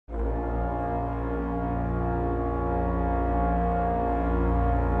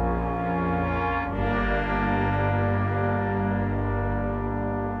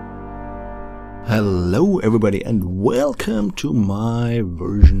Hello everybody and welcome to my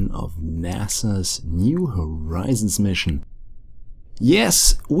version of NASA's New Horizons mission.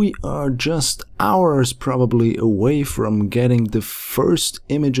 Yes, we are just hours probably away from getting the first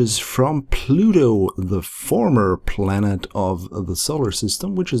images from Pluto, the former planet of the solar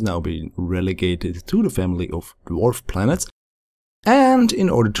system, which has now been relegated to the family of dwarf planets. And in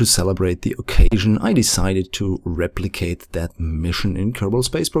order to celebrate the occasion, I decided to replicate that mission in Kerbal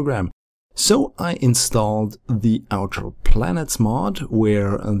space program. So I installed the Outer Planets mod,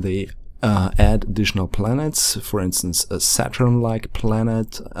 where they add additional planets, for instance a Saturn-like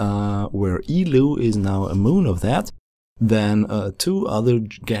planet, where Elu is now a moon of that, then two other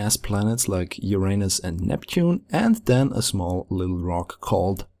gas planets like Uranus and Neptune, and then a small little rock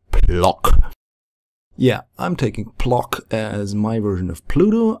called Plock. Yeah, I'm taking Plock as my version of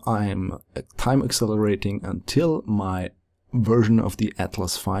Pluto. I'm time accelerating until my version of the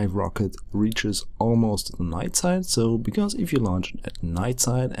Atlas V rocket reaches almost the night side. So because if you launch at night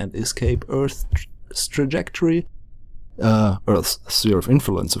side and escape Earth's trajectory, Earth's sphere of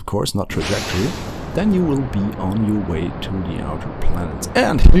influence of course, not trajectory, then you will be on your way to the outer planets.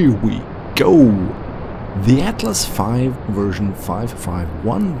 And here we go! The Atlas V version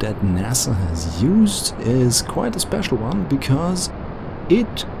 551 that NASA has used is quite a special one because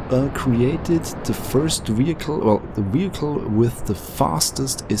it created the first vehicle, well, the vehicle with the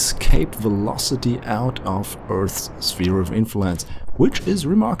fastest escape velocity out of Earth's sphere of influence, which is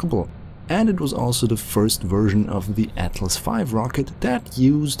remarkable. And it was also the first version of the Atlas V rocket that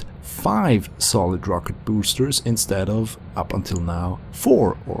used 5 solid rocket boosters instead of, up until now,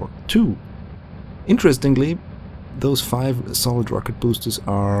 4 or 2. Interestingly, those 5 solid rocket boosters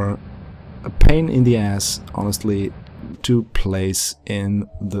are a pain in the ass, honestly, to place in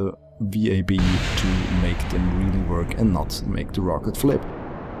the VAB to make them really work and not make the rocket flip.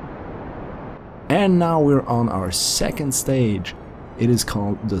 And now we're on our second stage. It is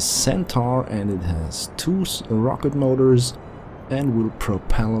called the Centaur and it has 2 rocket motors and will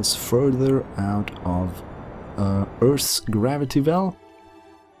propel us further out of Earth's gravity well.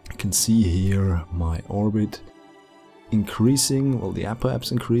 You can see here my orbit increasing, well, the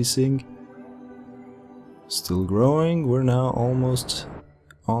apoapse increasing. Still growing, we're now almost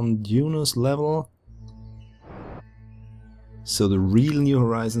on Juno's level. So the real New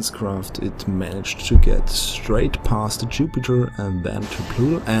Horizons craft, it managed to get straight past Jupiter and then to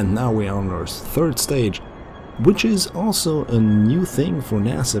Pluto, and now we are on our third stage, which is also a new thing for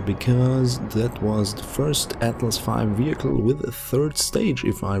NASA because that was the first Atlas V vehicle with a third stage,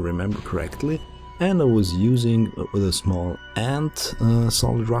 if I remember correctly. And I was using with a small Ant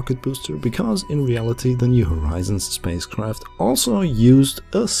solid rocket booster because in reality the New Horizons spacecraft also used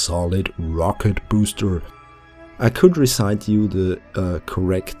a solid rocket booster. I could recite you the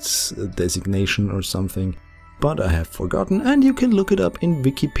correct designation or something, but I have forgotten, and you can look it up in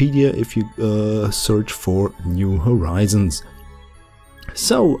Wikipedia if you search for New Horizons.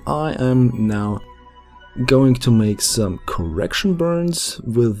 So I am now going to make some correction burns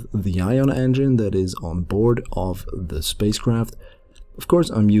with the ion engine that is on board of the spacecraft. Of course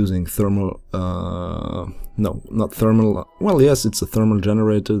I'm using thermal, no, not thermal, well yes, it's a thermal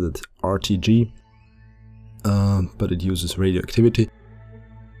generator, that's RTG, but it uses radioactivity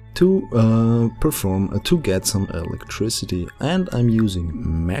to to get some electricity, and I'm using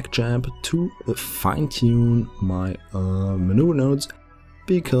MacJab to fine-tune my maneuver nodes,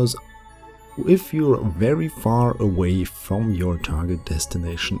 because if you're very far away from your target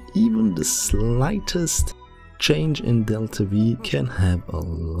destination, even the slightest change in delta V can have a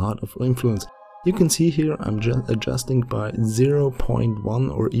lot of influence. You can see here I'm just adjusting by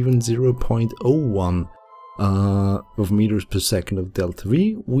 0.1 or even 0.01 of meters per second of delta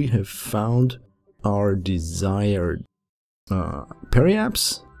V. We have found our desired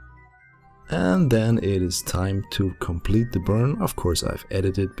periapse. And then it is time to complete the burn. Of course I've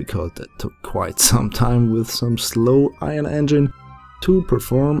edited because that took quite some time with some slow ion engine to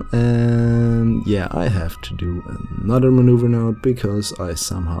perform, and yeah, I have to do another maneuver node because I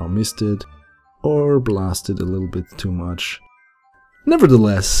somehow missed it or blasted a little bit too much.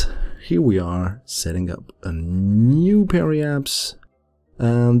 Nevertheless, here we are setting up a new periapse,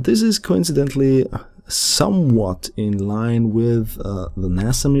 and this is coincidentally somewhat in line with the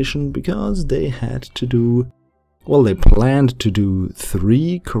NASA mission because they had to do, well, they planned to do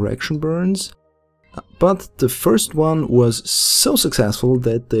 3 correction burns, but the first one was so successful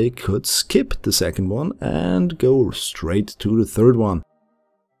that they could skip the second one and go straight to the third one.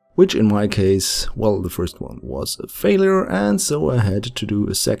 Which in my case, well, the first one was a failure and so I had to do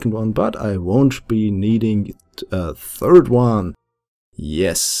a second one, but I won't be needing a third one.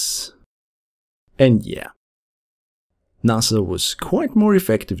 Yes. And yeah, NASA was quite more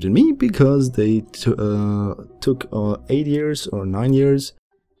effective than me because they took 8 years or 9 years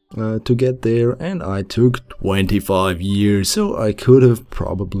to get there, and I took 25 years, so I could have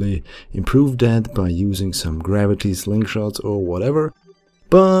probably improved that by using some gravity slingshots or whatever.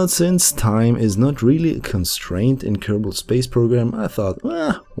 But since time is not really a constraint in Kerbal space program, I thought,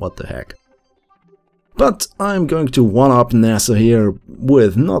 what the heck. But I'm going to one-up NASA here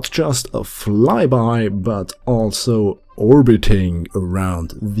with not just a flyby, but also orbiting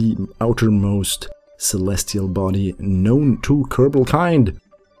around the outermost celestial body known to Kerbal kind.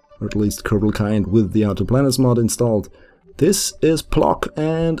 Or at least Kerbal kind with the Outer Planets mod installed. This is Plock,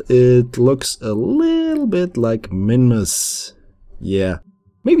 and it looks a little bit like Minmus. Yeah,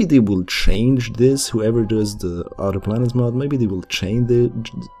 maybe they will change this, whoever does the Outer Planets mod, maybe they will change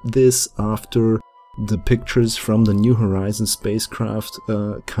this after the pictures from the New Horizons spacecraft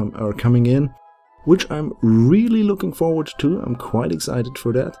are coming in, which I'm really looking forward to. I'm quite excited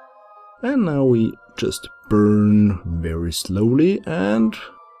for that. And now we just burn very slowly, and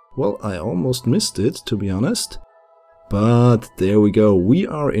well, I almost missed it, to be honest. But there we go. We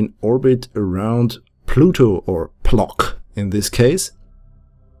are in orbit around Pluto, or Plock in this case.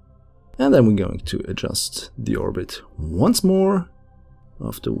 And then we're going to adjust the orbit once more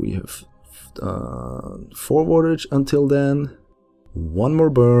after we have forwarded until then. One more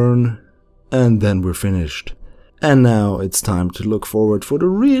burn, and then we're finished. And now it's time to look forward for the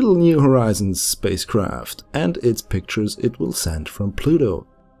real New Horizons spacecraft and its pictures it will send from Pluto.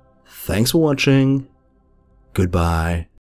 Thanks for watching. Goodbye.